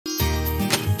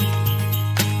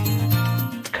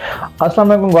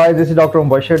Assalamualaikum guys, this is Dr.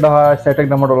 Mubashir Daha, aesthetic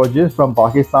dermatologist from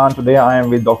Pakistan. Today I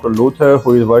am with Dr. Luther,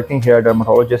 who is working here,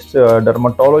 dermatologist,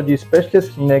 dermatology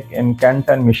specialist clinic in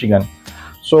Canton, Michigan.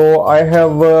 So I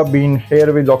have been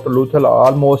here with Dr. Luther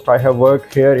almost. I have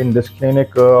worked here in this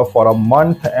clinic for a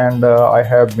month, and I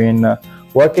have been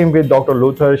working with Dr.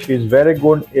 Luther. She is very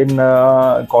good in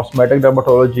cosmetic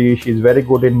dermatology. She is very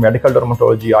good in medical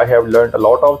dermatology. I have learned a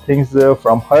lot of things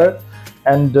from her.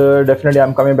 And definitely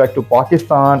I'm coming back to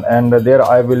Pakistan, and there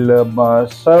I will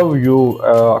serve you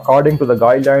according to the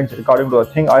guidelines, according to the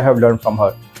thing I have learned from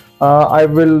her. I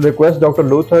will request Dr.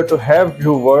 Luther to have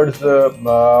few words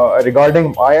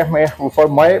regarding for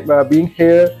my being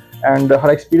here and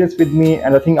her experience with me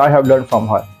and the thing I have learned from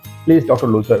her. Please, Dr.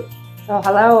 Luther. So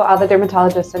hello, all the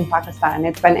dermatologists in Pakistan.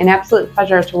 It's been an absolute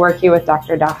pleasure to work here with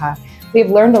Dr. Daha.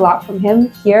 We've learned a lot from him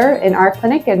here in our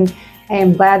clinic, and I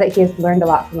am glad that he has learned a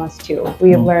lot from us too.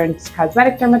 We have learned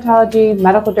cosmetic dermatology,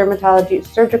 medical dermatology,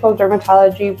 surgical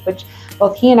dermatology, which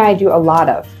both he and I do a lot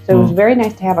of. So it was very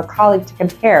nice to have a colleague to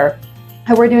compare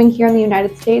how we're doing here in the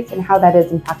United States and how that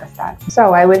is in Pakistan.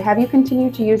 So I would have you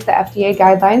continue to use the FDA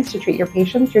guidelines to treat your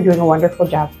patients. You're doing a wonderful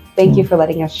job. Thank you for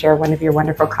letting us share one of your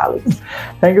wonderful colleagues.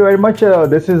 Thank you very much.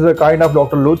 This is a kind of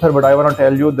Dr. Luther, but I want to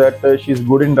tell you that she's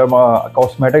good in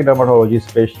cosmetic dermatology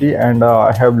especially, and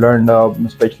I have learned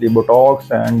especially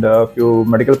Botox and a few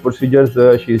medical procedures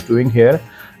she's doing here.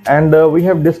 And we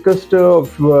have discussed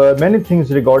many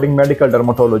things regarding medical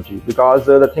dermatology, because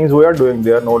the things we are doing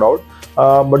there, no doubt.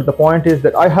 But the point is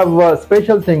that I have a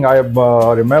special thing I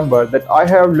remember, that I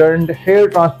have learned hair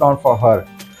transplant for her.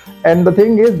 And the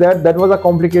thing is that that was a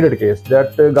complicated case.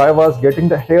 That guy was getting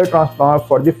the hair transplant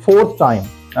for the 4th time.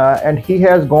 And he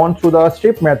has gone through the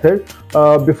strip method.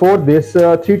 Before this,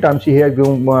 3 times he has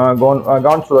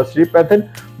gone through the strip method,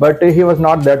 but he was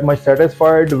not that much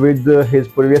satisfied with his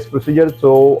previous procedure.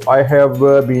 So I have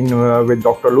been with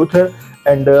Dr. Luther,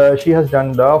 and she has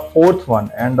done the 4th one,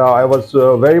 and I was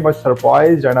very much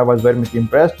surprised, and I was very much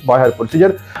impressed by her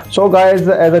procedure. So guys,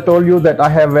 as I told you, that I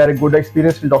have very good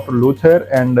experience with Dr. Luther,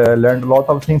 and learned a lot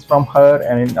of things from her,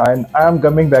 and I am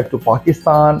coming back to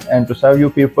Pakistan and to serve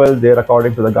you people there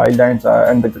according to the guidelines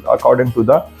and according to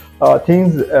the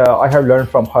things I have learned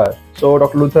from her. So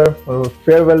Dr. Luther,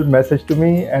 farewell message to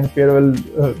me, and farewell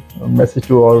message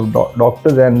to all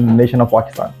doctors and nation of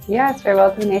Pakistan. Yes,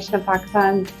 farewell to the nation of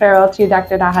Pakistan. Farewell to you,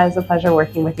 Dr. Daha. It's a pleasure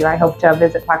working with you. I hope to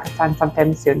visit Pakistan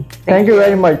sometime soon. Thank you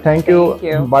very much. Thank you. Thank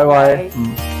you. Bye-bye.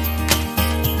 Bye.